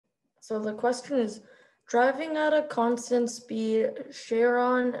So the question is, driving at a constant speed,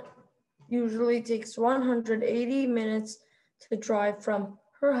 Sharon usually takes 180 minutes to drive from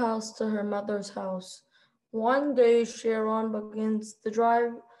her house to her mother's house. One day, Sharon begins the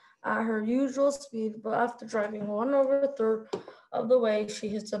drive at her usual speed, but after driving 1/3 of the way, she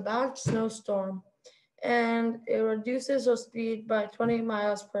hits a bad snowstorm and it reduces her speed by 20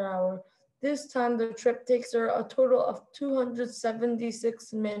 miles per hour. This time, the trip takes her a total of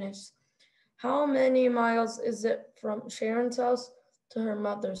 276 minutes. How many miles is it from Sharon's house to her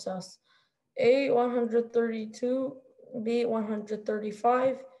mother's house? A, 132, B,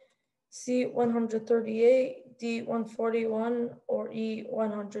 135, C, 138, D, 141, or E,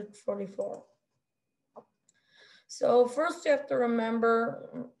 144. So first you have to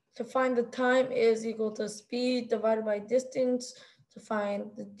remember to find the time is equal to speed divided by distance. To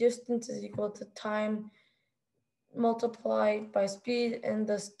find the distance is equal to time multiplied by speed, and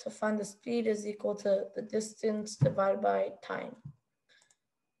this to find the speed is equal to the distance divided by time.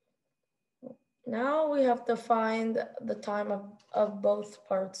 Now we have to find the time of both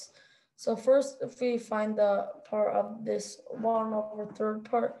parts. So first, if we find the part of this 1/3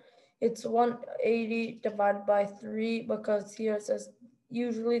 part, it's 180 divided by 3, because here it says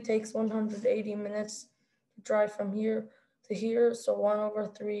usually takes 180 minutes to drive from here to here. So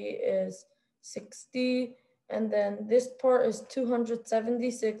 1/3 is 60. And then this part is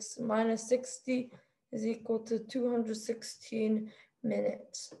 276 minus 60 is equal to 216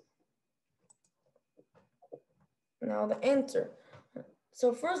 minutes. Now the answer.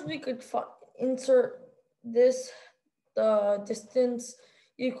 So first we could insert this, the distance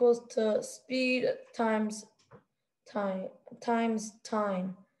equals to speed times time.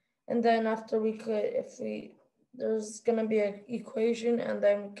 And then after we could, there's gonna be an equation and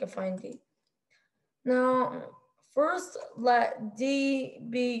then we can find D. Now, first let D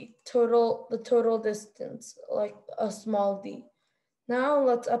be the total distance, like a small d. Now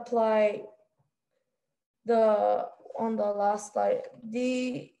let's apply on the last slide,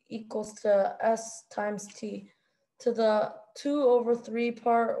 D equals to S times T to the 2/3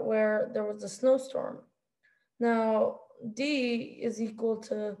 part where there was a snowstorm. Now, D is equal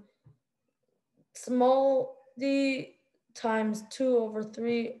to small d times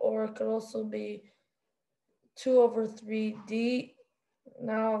 2/3, or it could also be 2/3D.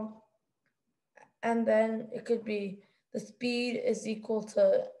 Now, and then it could be the speed is equal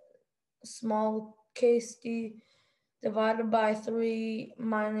to small case d divided by 3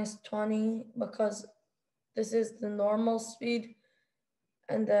 minus 20, because this is the normal speed,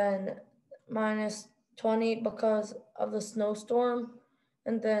 and then minus 20 because of the snowstorm,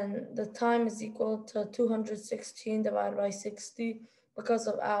 and then the time is equal to 216 divided by 60 because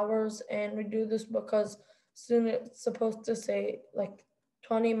of hours, and we do this because soon it's supposed to say like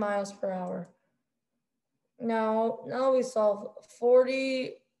 20 miles per hour. Now we solve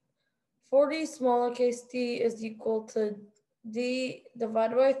 40 smaller case d is equal to d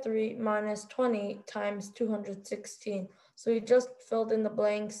divided by 3 minus 20 times 216. So we just filled in the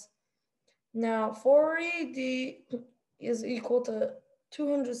blanks. Now 40d is equal to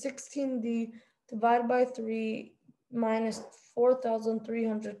 216d divided by 3 minus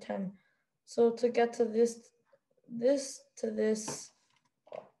 4,310. So to get to this,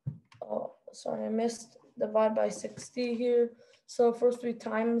 oh, sorry, I missed divide by 60 here. So first we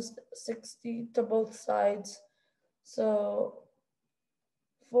times 60 to both sides. So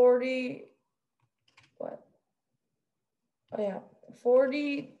 40, what? Oh yeah,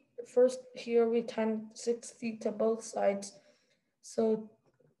 40, first here we times 60 to both sides. So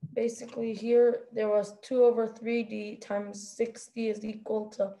basically here there was 2/3d times 60 is equal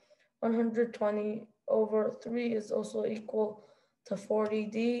to 120/3 is also equal to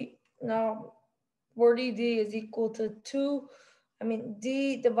 40d. Now 40d is equal to d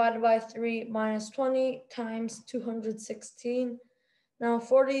divided by 3 minus 20 times 216. Now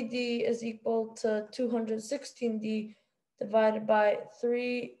 40d is equal to 216d divided by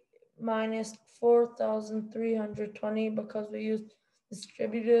 3 minus 4,320 because we used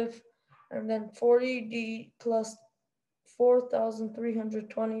distributive, and then 40d plus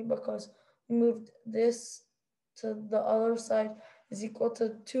 4,320 because we moved this to the other side is equal to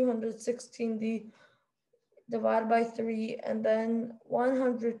 216d divided by 3, and then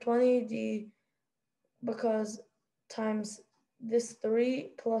 120d because times this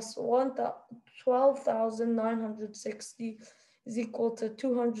 3 plus 12,960 is equal to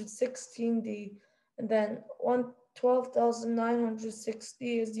 216d, and then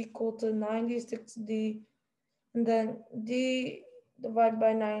 12,960 is equal to 96d, and then d divided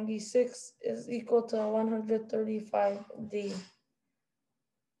by 96 is equal to 135d.